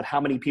find out how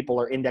many people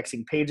are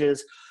indexing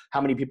pages, how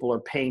many people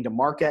are paying to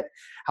market,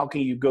 how can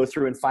you go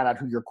through and find out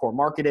who your core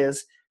market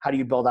is, how do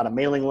you build out a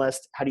mailing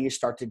list, how do you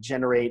start to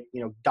generate,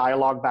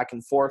 dialogue back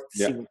and forth to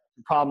see what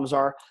the problems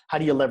are, how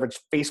do you leverage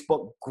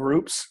Facebook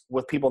groups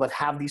with people that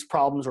have these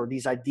problems or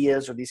these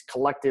ideas or these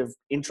collective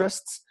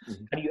interests,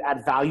 how do you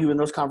add value in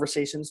those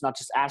conversations, not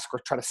just ask or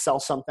try to sell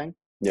something.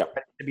 Yeah,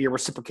 to be a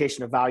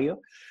reciprocation of value.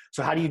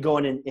 So how do you go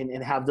in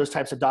and have those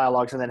types of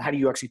dialogues, and then how do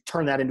you actually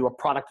turn that into a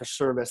product or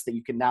service that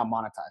you can now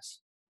monetize?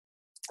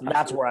 And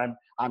that's where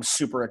I'm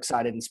super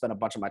excited and spend a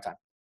bunch of my time.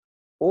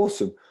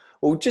 Awesome.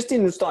 Well, just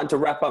in starting to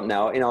wrap up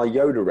now in our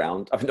Yoda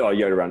round,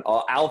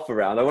 our Alpha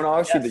round, I want to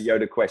ask you the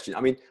Yoda question.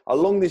 I mean,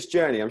 along this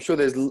journey, I'm sure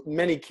there's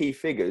many key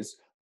figures.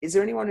 Is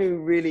there anyone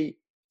who really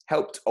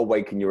helped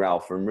awaken your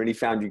Alpha and really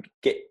found you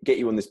get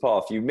you on this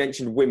path? You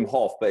mentioned Wim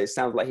Hof, but it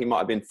sounds like he might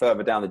have been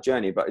further down the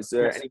journey. But is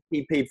there any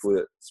key people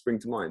that spring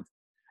to mind?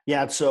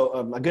 Yeah,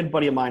 so a good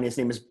buddy of mine, his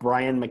name is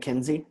Brian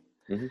McKenzie.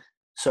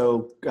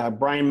 So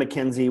Brian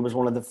McKenzie was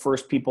one of the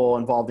first people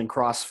involved in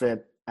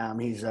CrossFit.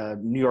 He's a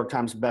New York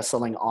Times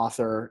bestselling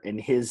author,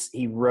 and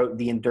he wrote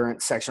the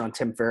endurance section on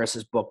Tim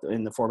Ferriss's book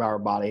in the 4 Hour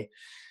Body.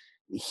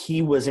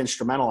 He was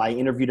instrumental. I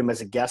interviewed him as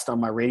a guest on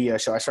my radio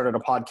show. I started a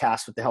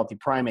podcast with the Healthy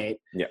Primate.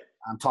 Yeah.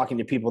 I'm talking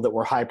to people that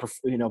were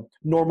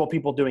normal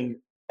people doing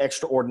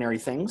extraordinary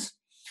things.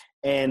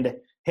 And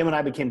him and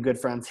I became good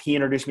friends. He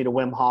introduced me to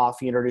Wim Hof.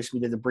 He introduced me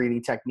to the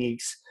breathing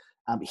techniques.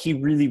 He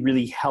really,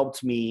 really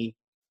helped me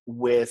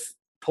with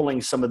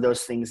pulling some of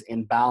those things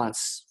in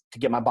balance to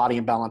get my body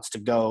in balance to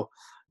go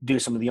do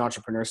some of the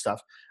entrepreneur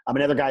stuff.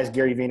 Another guy is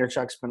Gary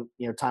Vaynerchuk. Spent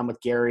time with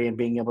Gary and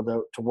being able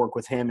to work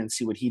with him and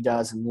see what he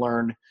does and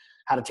learn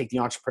how to take the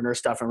entrepreneur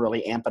stuff and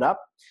really amp it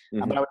up.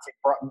 But I would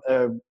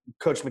say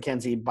Coach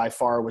McKenzie by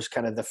far was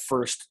kind of the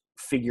first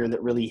figure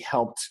that really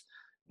helped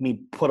me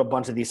put a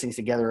bunch of these things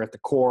together at the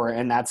core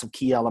and add some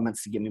key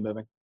elements to get me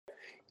moving.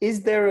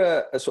 Is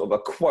there a sort of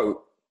a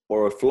quote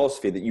or a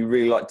philosophy that you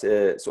really like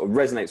to sort of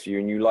resonates with you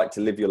and you like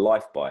to live your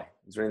life by?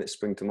 Is there anything that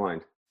spring to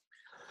mind?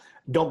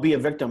 Don't be a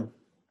victim.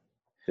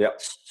 Yeah.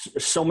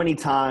 So many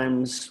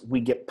times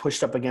we get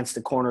pushed up against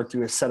the corner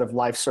through a set of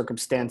life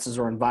circumstances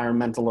or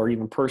environmental or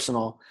even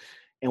personal.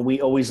 And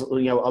we always,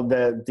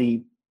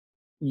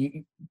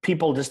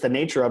 people, just the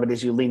nature of it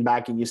is you lean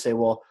back and you say,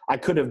 well, I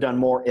could have done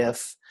more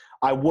if,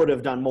 I would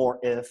have done more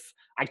if,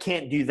 I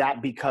can't do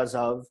that because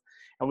of,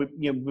 and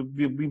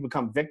we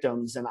become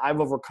victims. And I've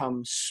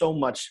overcome so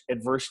much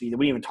adversity that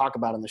we didn't even talk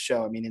about on the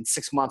show. I mean, in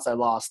 6 months I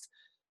lost,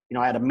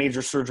 I had a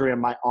major surgery on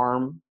my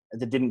arm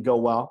that didn't go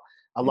well.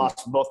 I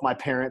lost both my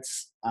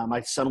parents.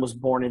 My son was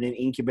born in an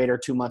incubator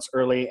 2 months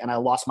early, and I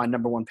lost my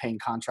number one paying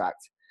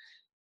contract.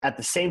 At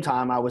the same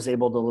time, I was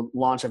able to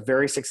launch a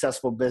very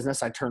successful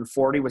business. I turned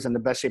 40, was in the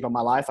best shape of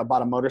my life. I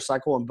bought a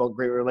motorcycle and built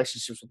great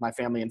relationships with my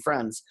family and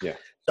friends. Yeah.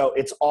 So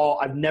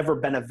I've never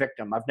been a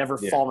victim. I've never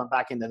fallen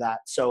back into that.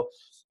 So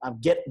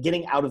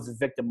getting out of the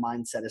victim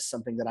mindset is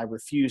something that I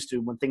refuse to.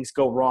 When things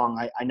go wrong,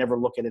 I never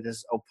look at it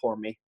as, oh, poor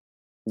me.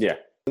 Yeah.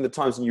 In the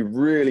times when you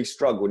really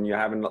struggle and you're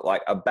having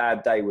like a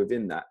bad day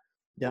within that,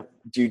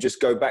 do you just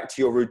go back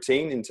to your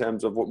routine in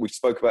terms of what we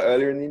spoke about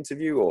earlier in the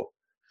interview, or?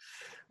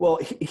 Well,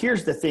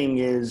 here's the thing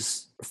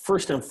is,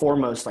 first and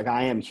foremost, like,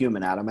 I am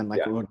human, Adam. And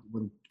like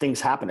when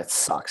things happen, it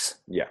sucks.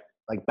 Yeah.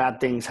 Like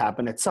bad things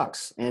happen, it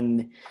sucks.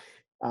 And,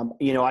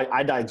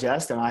 I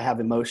digest and I have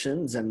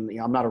emotions and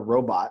I'm not a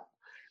robot,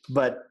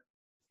 but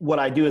what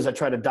I do is I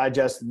try to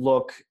digest,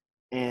 look,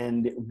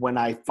 and when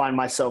I find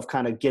myself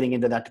kind of getting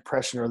into that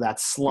depression or that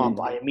slump,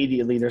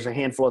 there's a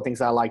handful of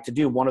things I like to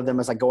do. One of them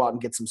is I go out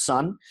and get some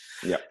sun.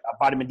 Yeah.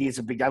 Vitamin D is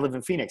I live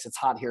in Phoenix. It's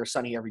hot here,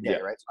 sunny every day,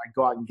 right? So I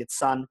go out and get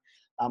sun.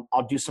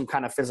 I'll do some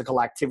kind of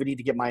physical activity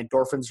to get my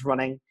endorphins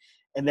running.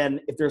 And then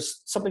if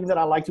there's something that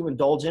I like to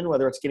indulge in,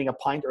 whether it's getting a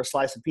pint or a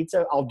slice of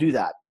pizza, I'll do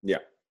that. Yeah.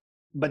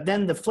 But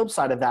then the flip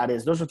side of that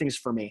is, those are things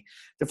for me.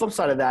 The flip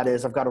side of that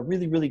is I've got a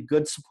really, really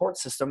good support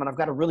system, and I've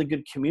got a really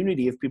good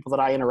community of people that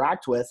I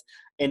interact with.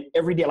 And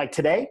every day, like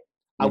today,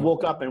 I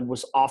woke up and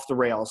was off the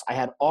rails. I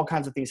had all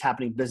kinds of things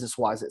happening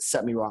business-wise that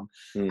set me wrong.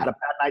 Had a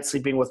bad night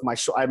sleeping with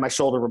I had my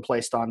shoulder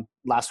replaced on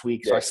last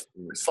week. So I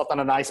slept on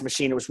an ice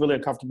machine. It was really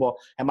uncomfortable.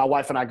 And my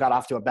wife and I got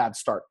off to a bad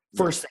start.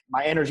 First thing,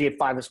 my energy at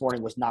 5 this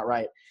morning was not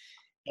right.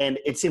 And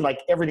it seemed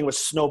like everything was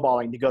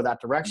snowballing to go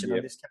that direction. I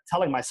just kept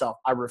telling myself,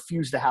 I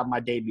refuse to have my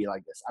day be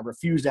like this. I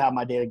refuse to have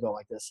my day to go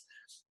like this.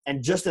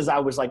 And just as I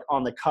was like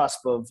on the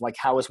cusp of like,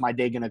 how is my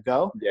day going to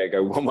go? Yeah,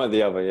 go one way or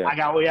the other.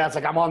 Yeah. It's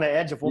like I'm on the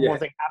edge. If one more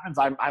thing happens,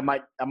 I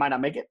might not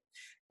make it.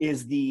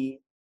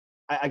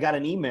 I got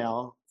an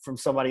email from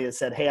somebody that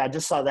said, hey, I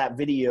just saw that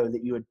video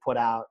that you had put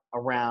out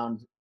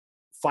around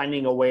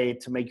finding a way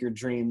to make your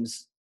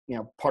dreams,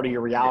 part of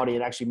your reality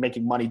and actually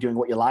making money doing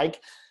what you like.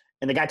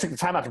 And the guy took the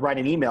time out to write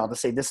an email to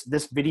say this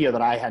video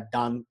that I had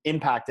done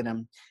impacted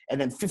him. And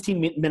then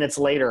 15 minutes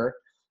later,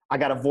 I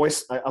got a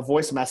voice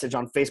message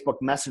on Facebook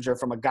Messenger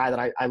from a guy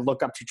that I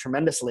look up to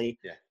tremendously,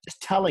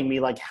 just telling me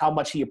like how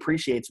much he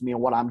appreciates me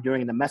and what I'm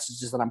doing and the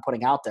messages that I'm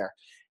putting out there.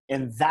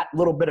 And that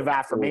little bit of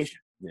affirmation,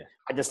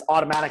 I just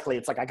automatically,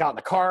 it's like I got in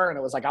the car and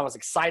it was like I was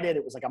excited.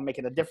 It was like I'm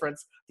making a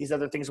difference. These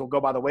other things will go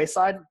by the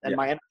wayside. And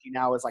my energy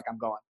now is like I'm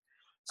going.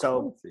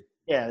 So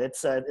yeah,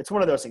 it's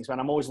one of those things, man.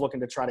 I'm always looking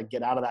to try to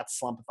get out of that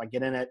slump if I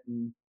get in it,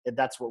 and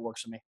that's what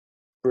works for me.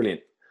 Brilliant.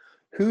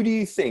 Who do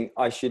you think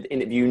I should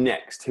interview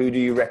next? Who do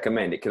you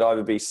recommend? It could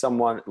either be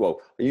someone, I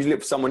usually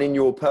look for someone in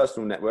your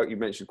personal network. You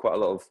mentioned quite a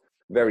lot of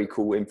very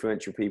cool,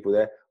 influential people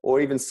there,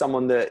 or even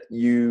someone that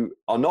you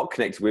are not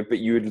connected with, but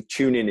you would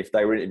tune in if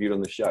they were interviewed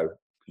on the show.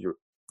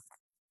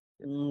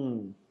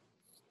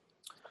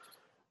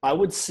 I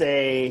would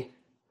say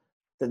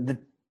the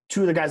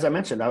two of the guys I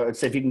mentioned. I would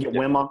say if you can get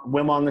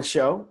Wim on the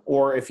show,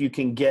 or if you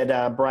can get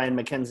Brian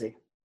McKenzie.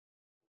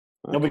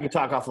 Okay. And we can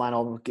talk offline.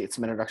 I'll get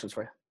some introductions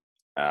for you.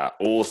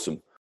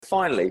 Awesome.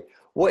 Finally,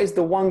 what is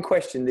the one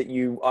question that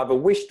you either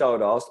wished I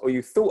would ask or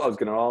you thought I was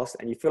going to ask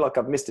and you feel like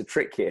I've missed a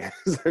trick here?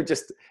 So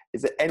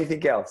is there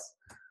anything else?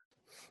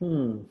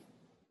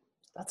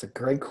 That's a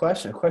great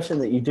question. A question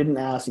that you didn't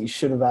ask that you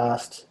should have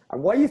asked.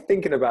 And why are you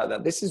thinking about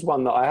that? This is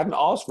one that I haven't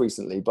asked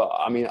recently, but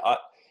I mean,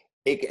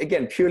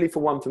 again, purely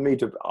for me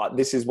to,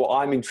 this is what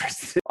I'm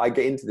interested in. I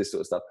get into this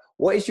sort of stuff.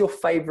 What is your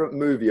favorite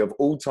movie of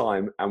all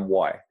time and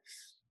why?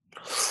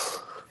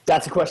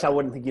 That's a question I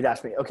wouldn't think you'd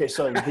ask me. Okay,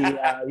 so you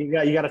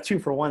got a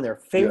 2-for-1 there.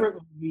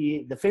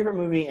 The favorite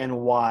movie and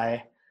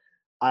why?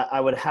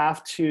 I would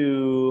have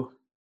to.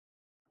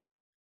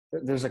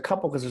 There's a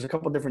couple because there's a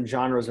couple different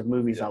genres of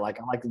movies I like.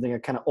 I like the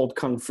kind of old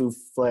kung fu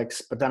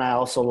flicks, but then I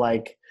also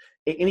like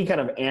any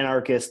kind of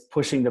anarchist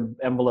pushing the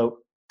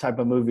envelope type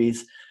of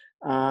movies.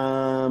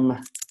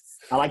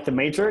 I like The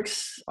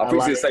Matrix. I was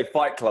going to say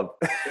Fight Club.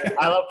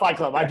 I love Fight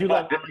Club. I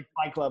like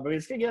Fight Club. I mean,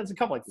 it's a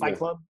couple like Fight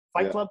Club,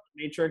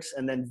 Matrix,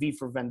 and then V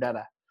for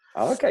Vendetta.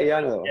 Oh, okay, yeah,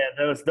 I know.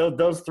 Yeah,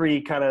 those three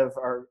kind of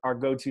are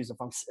go-tos if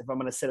I'm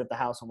going to sit at the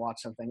house and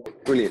watch something.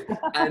 Brilliant.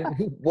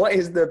 And what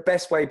is the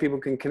best way people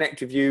can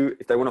connect with you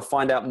if they want to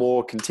find out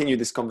more, continue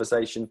this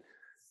conversation?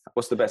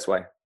 What's the best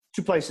way?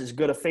 2 places.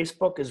 Go to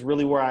Facebook is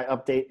really where I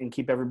update and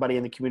keep everybody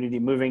in the community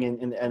moving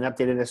and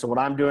updated as to what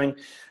I'm doing.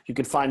 You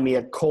can find me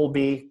at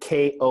Kolby,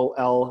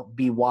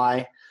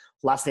 Kolby.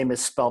 Last name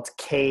is spelled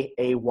Kay.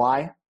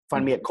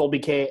 Find me at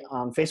Kolby K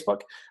on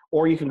Facebook,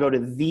 or you can go to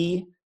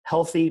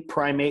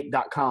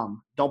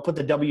thehealthyprimate.com. Don't put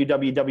the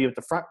www at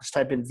the front. Just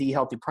type in The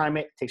Healthy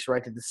Primate. It takes you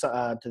right to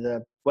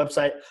the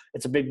website.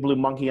 It's a big blue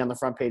monkey on the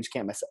front page.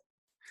 Can't miss it.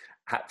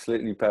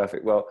 Absolutely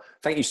perfect. Well,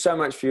 thank you so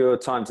much for your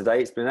time today.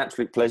 It's been an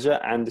absolute pleasure.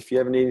 And if you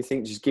ever need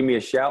anything, just give me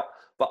a shout.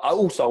 But I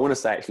want to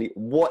say, actually,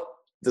 what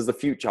does the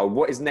future hold?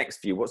 What is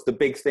next for you? What's the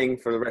big thing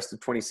for the rest of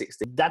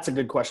 2016? That's a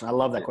good question. I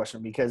love that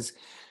question because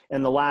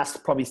in the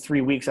last probably 3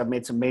 weeks, I've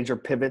made some major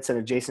pivots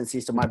and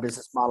adjacencies to my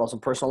business models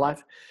and personal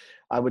life.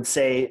 I would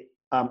say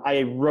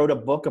I wrote a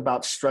book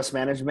about stress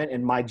management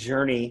in my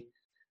journey,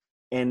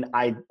 and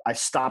I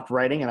stopped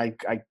writing and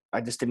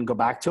I just didn't go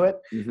back to it.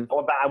 Mm-hmm.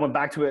 I went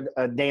back to it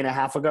a day and a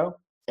half ago,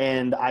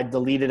 and I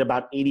deleted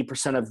about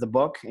 80% of the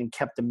book and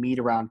kept the meat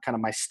around kind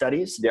of my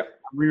studies. Yeah,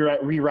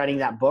 rewriting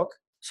that book.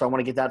 So I want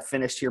to get that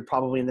finished here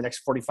probably in the next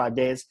 45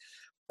 days.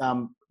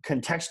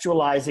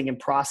 Contextualizing and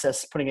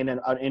putting it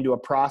into a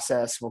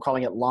process. We're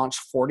calling it Launch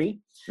 40.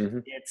 Mm-hmm.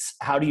 It's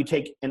how do you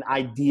take an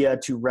idea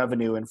to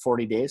revenue in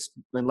 40 days,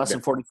 in less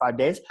than 45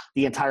 days.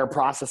 The entire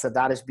process of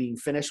that is being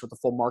finished with a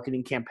full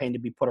marketing campaign to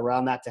be put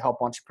around that to help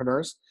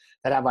entrepreneurs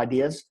that have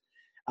ideas.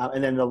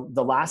 And then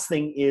the last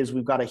thing is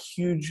we've got a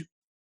huge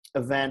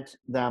event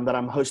that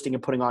I'm hosting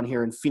and putting on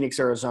here in Phoenix,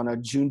 Arizona,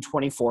 June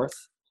 24th.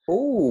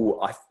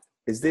 Oh,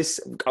 is this?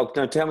 Oh,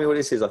 no, tell me what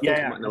this is. I think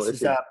I might know what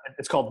this is.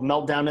 It's called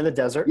Meltdown in the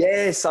Desert.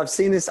 Yes, I've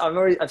seen this.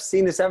 I've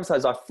seen this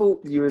advertised. I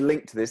thought you were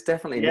linked to this.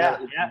 Definitely. Yeah,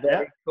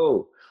 very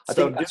cool. I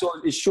think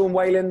is Sean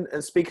Whalen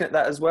speaking at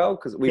that as well?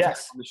 Because we've had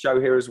on the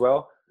show here as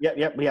well.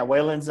 Yeah.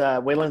 Whalen's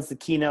the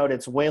keynote.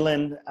 It's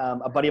Whalen,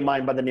 a buddy of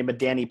mine by the name of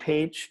Danny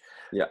Page.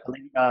 Yeah.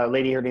 A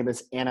lady, her name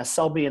is Anna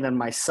Selby, and then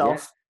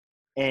myself.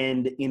 Yeah.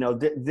 And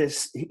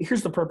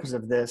here's the purpose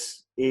of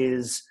this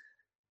is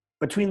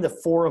between the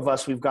four of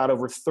us, we've got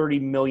over 30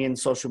 million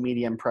social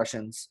media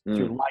impressions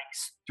through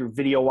likes, through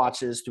video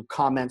watches, through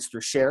comments,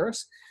 through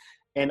shares.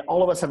 And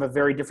all of us have a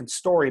very different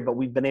story, but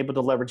we've been able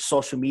to leverage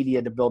social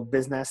media to build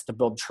business, to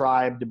build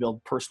tribe, to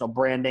build personal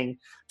branding,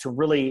 to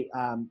really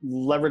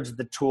leverage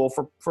the tool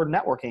for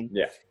networking.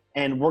 Yeah.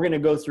 And we're going to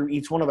go through,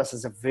 each one of us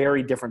has a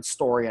very different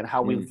story on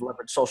how we've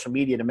leveraged social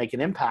media to make an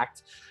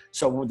impact.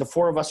 So the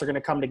four of us are going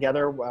to come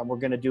together. We're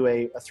going to do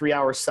a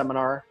 3-hour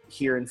seminar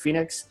here in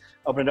Phoenix,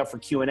 open it up for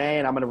Q&A,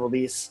 and I'm going to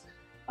release,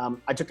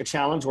 I took a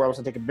challenge where I was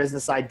going to take a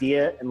business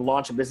idea and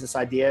launch a business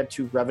idea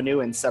to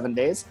revenue in 7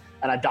 days.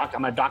 And I'm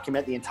going to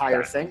document the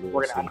entire thing. I'm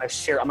going to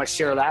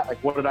share that.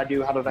 Like, what did I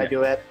do? How did I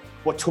do it?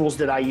 What tools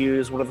did I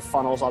use? What are the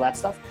funnels? All that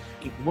stuff.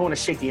 We want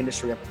to shake the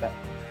industry up a bit.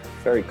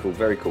 Very cool.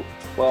 Very cool.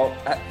 Well,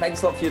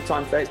 thanks a lot for your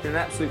time today. It's been an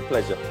absolute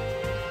pleasure.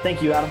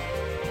 Thank you, Adam.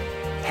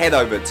 Head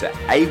over to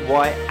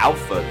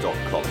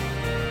ayalpha.com.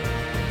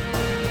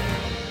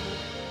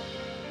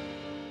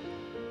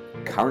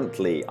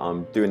 Currently,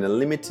 I'm doing a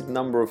limited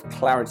number of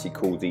clarity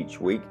calls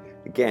each week.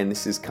 Again,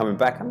 this is coming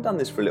back. I haven't done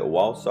this for a little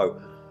while, so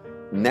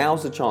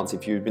now's the chance.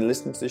 If you've been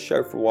listening to the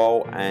show for a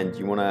while and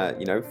you want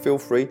to, feel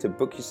free to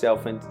book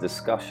yourself in to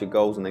discuss your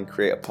goals and then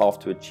create a path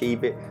to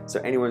achieve it. So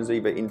anyone's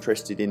either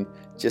interested in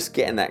just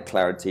getting that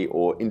clarity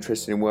or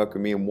interested in working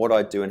with me and what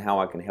I do and how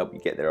I can help you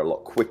get there a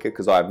lot quicker,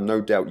 because I have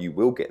no doubt you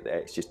will get there.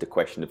 It's just a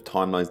question of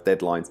timelines,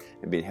 deadlines,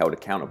 and being held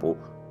accountable.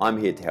 I'm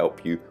here to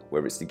help you,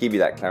 whether it's to give you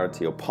that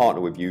clarity or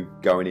partner with you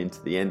going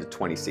into the end of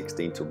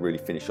 2016 to really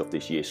finish off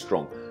this year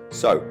strong.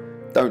 So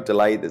don't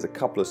delay. There's a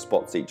couple of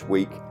spots each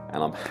week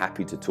and I'm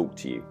happy to talk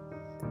to you.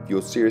 If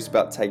you're serious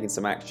about taking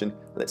some action,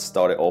 let's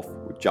start it off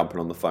with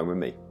jumping on the phone with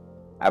me.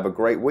 Have a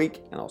great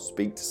week and I'll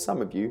speak to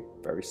some of you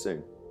very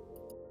soon.